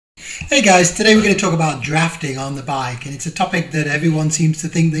Hey guys, today we're going to talk about drafting on the bike, and it's a topic that everyone seems to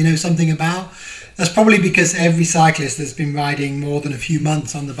think they know something about. That's probably because every cyclist that's been riding more than a few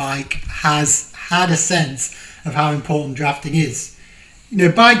months on the bike has had a sense of how important drafting is.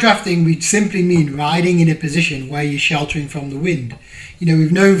 By drafting we simply mean riding in a position where you're sheltering from the wind.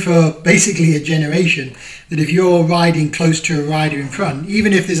 We've known for basically a generation that if you're riding close to a rider in front,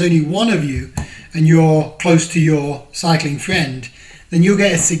 even if there's only one of you and you're close to your cycling friend, then you'll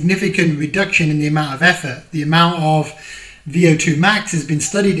get a significant reduction in the amount of effort. The amount of VO2 max has been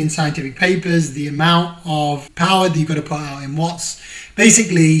studied in scientific papers, the amount of power that you've got to put out in watts.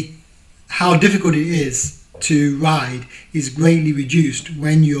 Basically, how difficult it is to ride is greatly reduced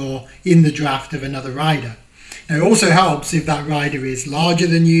when you're in the draft of another rider. Now, it also helps if that rider is larger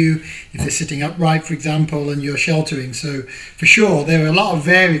than you, if they're sitting upright, for example, and you're sheltering. So for sure, there are a lot of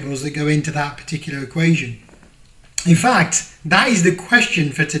variables that go into that particular equation. In fact, that is the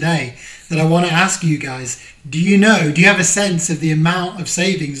question for today that I want to ask you guys. Do you have a sense of the amount of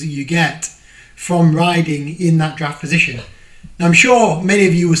savings that you get from riding in that draft position? Now, I'm sure many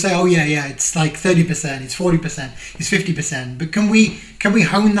of you will say, oh yeah, it's like 30%, it's 40%, it's 50%. But can we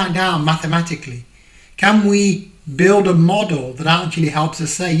hone that down mathematically? Can we build a model that actually helps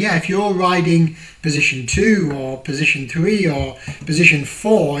us say, yeah, if you're riding position 2 or position 3 or position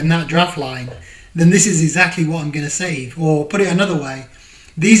 4 in that draft line, then this is exactly what I'm going to save. Or put it another way,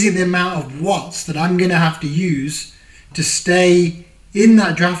 these are the amount of watts that I'm going to have to use to stay in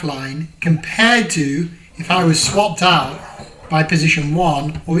that draft line compared to if I was swapped out by position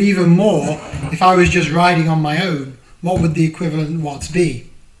 1, or even more if I was just riding on my own. What would the equivalent watts be?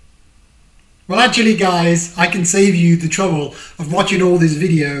 Well, actually guys, I can save you the trouble of watching all this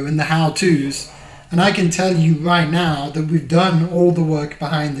video and the how-tos, and I can tell you right now that we've done all the work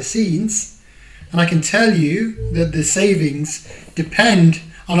behind the scenes. And I can tell you that the savings depend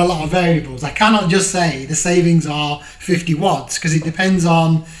on a lot of variables. I cannot just say the savings are 50 watts because it depends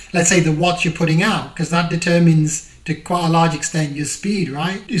on, let's say, the watts you're putting out, because that determines to quite a large extent your speed,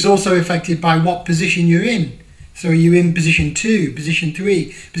 right? It's also affected by what position you're in. So are you in position 2, position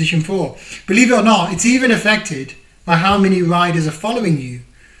 3, position 4? Believe it or not, it's even affected by how many riders are following you.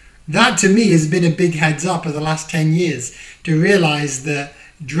 That to me has been a big heads up of the last 10 years to realize that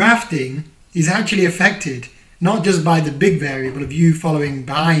drafting is actually affected not just by the big variable of you following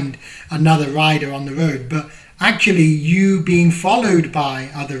behind another rider on the road, but actually you being followed by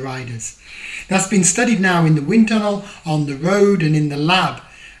other riders. That's been studied now in the wind tunnel, on the road, and in the lab,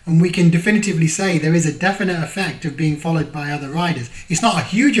 and we can definitively say there is a definite effect of being followed by other riders. It's not a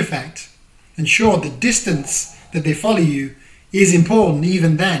huge effect, and sure, the distance that they follow you is important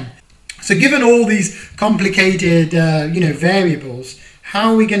even then. So given all these complicated variables,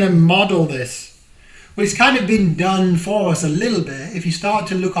 how are we going to model this? Well, it's kind of been done for us a little bit. If you start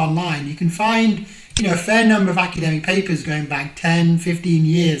to look online, you can find a fair number of academic papers going back 10, 15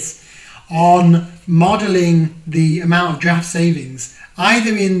 years on modeling the amount of draft savings,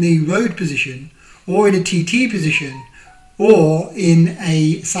 either in the road position or in a TT position or in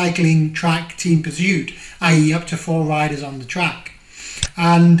a cycling track team pursuit, i.e. up to 4 riders on the track.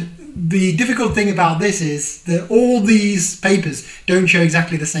 And the difficult thing about this is that all these papers don't show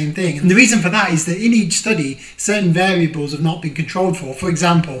exactly the same thing. And the reason for that is that in each study, certain variables have not been controlled for. For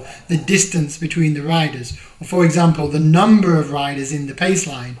example, the distance between the riders, or for example, the number of riders in the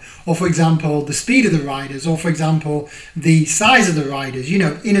paceline, or for example, the speed of the riders, or for example, the size of the riders.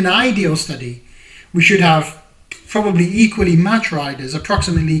 In an ideal study, we should have probably equally matched riders,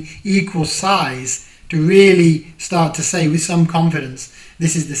 approximately equal size, to really start to say with some confidence,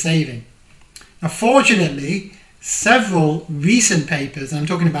 this is the saving. Now, fortunately, several recent papers, and I'm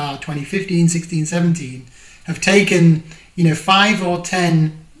talking about 2015, 16, 17, have taken 5 or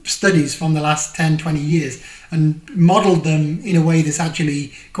 10 studies from the last 10, 20 years and modeled them in a way that's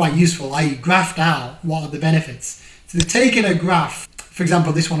actually quite useful, i.e. graphed out what are the benefits. So they've taken a graph, for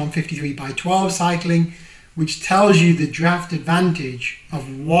example, this one on 53/12 cycling, which tells you the draft advantage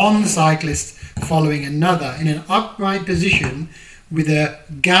of one cyclist following another in an upright position with a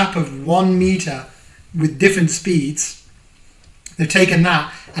gap of 1 meter with different speeds. They've taken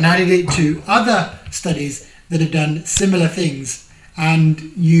that and added it to other studies that have done similar things,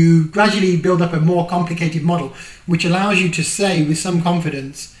 and you gradually build up a more complicated model which allows you to say with some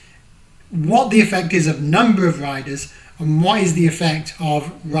confidence what the effect is of number of riders and what is the effect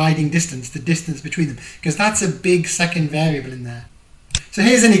of riding distance, the distance between them, because that's a big second variable in there. So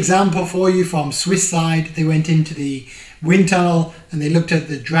here's an example for you from Swiss side. They went into the wind tunnel and they looked at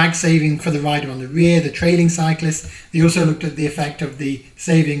the drag saving for the rider on the rear, the trailing cyclist. They also looked at the effect of the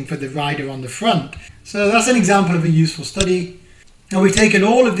saving for the rider on the front. So that's an example of a useful study. Now we've taken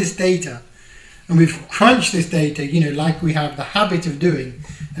all of this data and we've crunched this data, like we have the habit of doing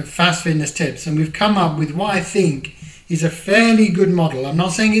at Fast Fitness Tips, and we've come up with what I think is a fairly good model. I'm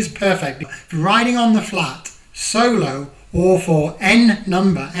not saying it's perfect. For riding on the flat, solo, or for any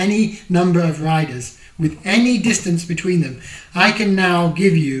number of riders with any distance between them, I can now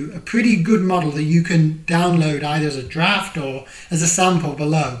give you a pretty good model that you can download either as a draft or as a sample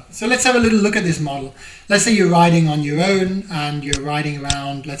below. So let's have a little look at this model. Let's say you're riding on your own and you're riding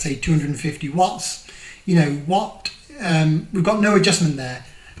around, let's say 250 watts. We've got no adjustment there.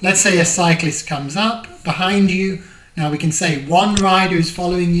 Let's say a cyclist comes up behind you. Now we can say one rider is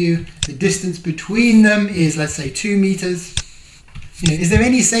following you. The distance between them is, let's say, 2 meters. Is there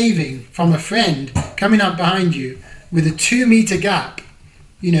any saving from a friend coming up behind you with a 2 meter gap,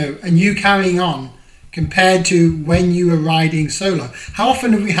 and you carrying on compared to when you were riding solo? How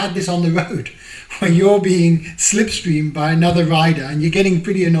often have we had this on the road where you're being slipstreamed by another rider and you're getting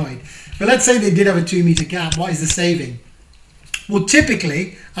pretty annoyed? But let's say they did have a 2 meter gap. What is the saving? Well,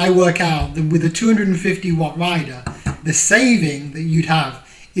 typically I work out that with a 250 watt rider, the saving that you'd have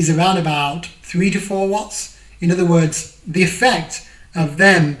is around about 3 to 4 watts. In other words, the effect of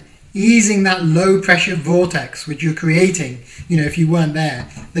them easing that low pressure vortex which you're creating, if you weren't there,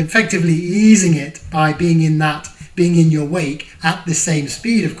 they're effectively easing it by being in your wake at the same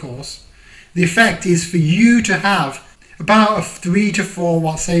speed, of course. The effect is for you to have about a 3 to 4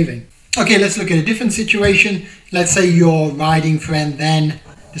 watt saving. Okay, let's look at a different situation. Let's say your riding friend then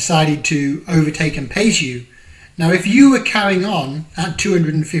decided to overtake and pace you. Now, if you were carrying on at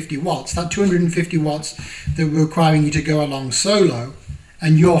 250 watts, that 250 watts that were requiring you to go along solo,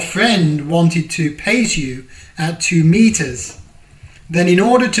 and your friend wanted to pace you at 2 meters, then in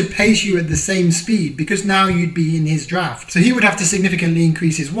order to pace you at the same speed, because now you'd be in his draft, so he would have to significantly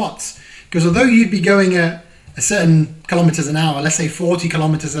increase his watts, because although you'd be going at a certain kilometers an hour, let's say 40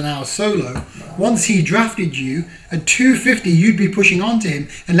 kilometers an hour solo, once he drafted you at 250, you'd be pushing onto him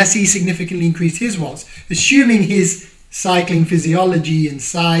unless he significantly increased his watts, assuming his cycling physiology and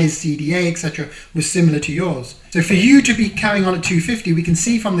size, CDA, etc. was similar to yours. So for you to be carrying on at 250, we can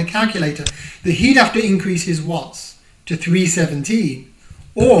see from the calculator that he'd have to increase his watts to 317,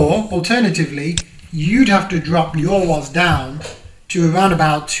 or alternatively, you'd have to drop your watts down to around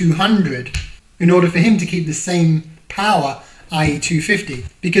about 200 in order for him to keep the same power, i.e. 250,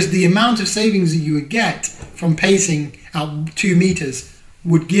 because the amount of savings that you would get from pacing at 2 meters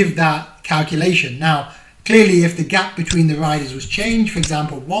would give that calculation. Now, clearly, if the gap between the riders was changed, for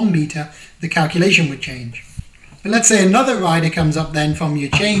example, 1 meter, the calculation would change. But let's say another rider comes up then from your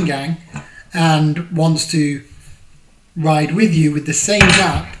chain gang and wants to ride with you with the same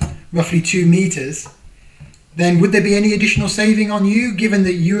gap, roughly 2 meters, then would there be any additional saving on you, given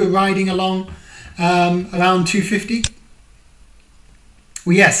that you were riding along around 250?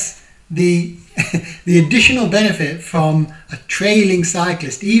 Well, yes, the additional benefit from a trailing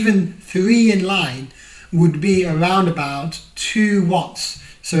cyclist, even 3 in line, would be around about 2 watts.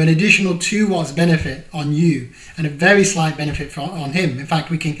 So an additional 2 watts benefit on you and a very slight benefit on him. In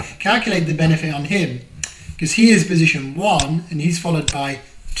fact, we can calculate the benefit on him because he is position 1 and he's followed by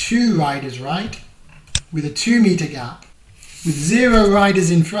 2 riders, right? With a 2 meter gap, with 0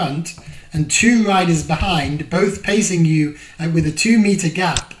 riders in front and 2 riders behind, both pacing you with a 2 meter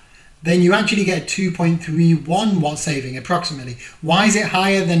gap, then you actually get 2.31 watt saving approximately. Why is it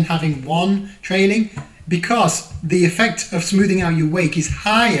higher than having 1 trailing? Because the effect of smoothing out your wake is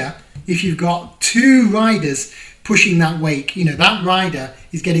higher if you've got 2 riders pushing that wake. That rider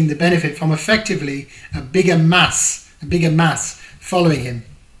is getting the benefit from effectively a bigger mass following him.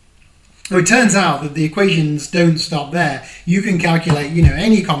 So it turns out that the equations don't stop there. You can calculate,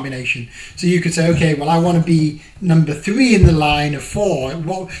 any combination. So you could say, okay, well, I want to be number 3 in the line of 4.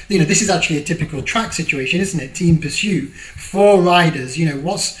 Well, this is actually a typical track situation, isn't it? Team pursuit, 4 riders.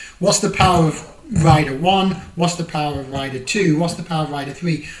 What's the power of rider 1? What's the power of rider 2? What's the power of rider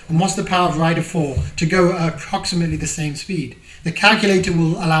 3? And what's the power of rider 4 to go at approximately the same speed? The calculator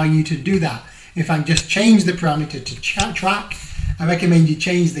will allow you to do that. In fact, just change the parameter to track. I recommend you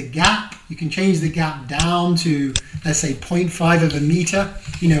change the gap. You can change the gap down to, let's say, 0.5 of a meter.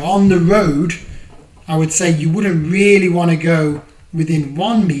 On the road, I would say you wouldn't really want to go within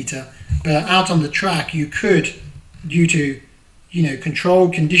 1 meter, but out on the track, you could, due to,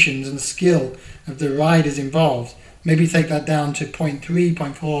 controlled conditions and skill of the riders involved, maybe take that down to 0.3,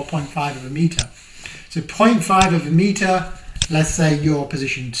 0.4, 0.5 of a meter. So 0.5 of a meter, let's say you're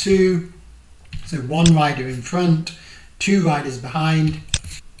position 2, so 1 rider in front, 2 riders behind.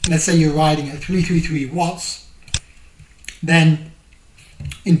 Let's say you're riding at 333 watts. Then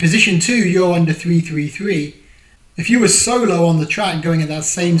in position 2, you're under 333. If you were solo on the track going at that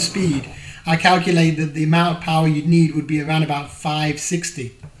same speed, I calculate that the amount of power you'd need would be around about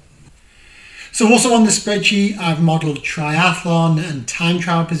 560. So also on the spreadsheet, I've modeled triathlon and time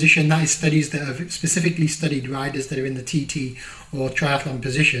trial position. That is studies that have specifically studied riders that are in the TT or triathlon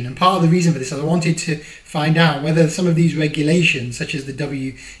position. And part of the reason for this is I wanted to find out whether some of these regulations, such as the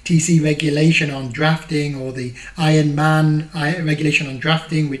WTC regulation on drafting or the Ironman regulation on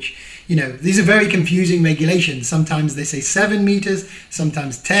drafting, which, you know, these are very confusing regulations. Sometimes they say 7 meters,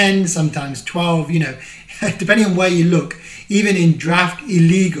 sometimes 10, sometimes 12, you know, depending on where you look. Even in draft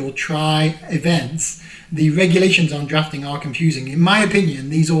illegal tri events, the regulations on drafting are confusing. In my opinion,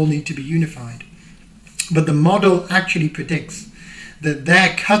 these all need to be unified. But the model actually predicts that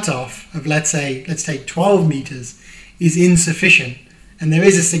their cutoff of, let's take 12 meters is insufficient, and there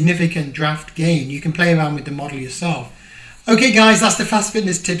is a significant draft gain. You can play around with the model yourself. Okay guys, that's the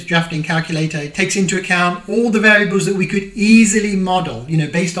FastFitnessTips drafting calculator. It takes into account all the variables that we could easily model, you know,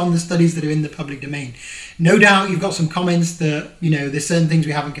 based on the studies that are in the public domain. No doubt you've got some comments that, you know, there's certain things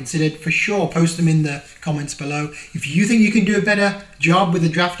we haven't considered. For sure, post them in the comments below. If you think you can do a better job with the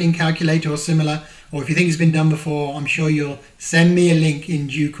drafting calculator or similar, or if you think it's been done before, I'm sure you'll send me a link in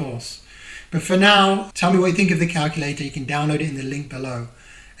due course. But for now, tell me what you think of the calculator. You can download it in the link below.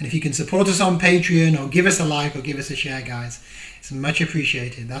 And if you can support us on Patreon or give us a like or give us a share, guys, it's much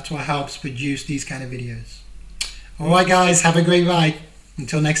appreciated. That's what helps produce these kind of videos. All right, guys, have a great ride.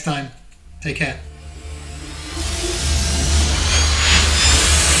 Until next time, take care.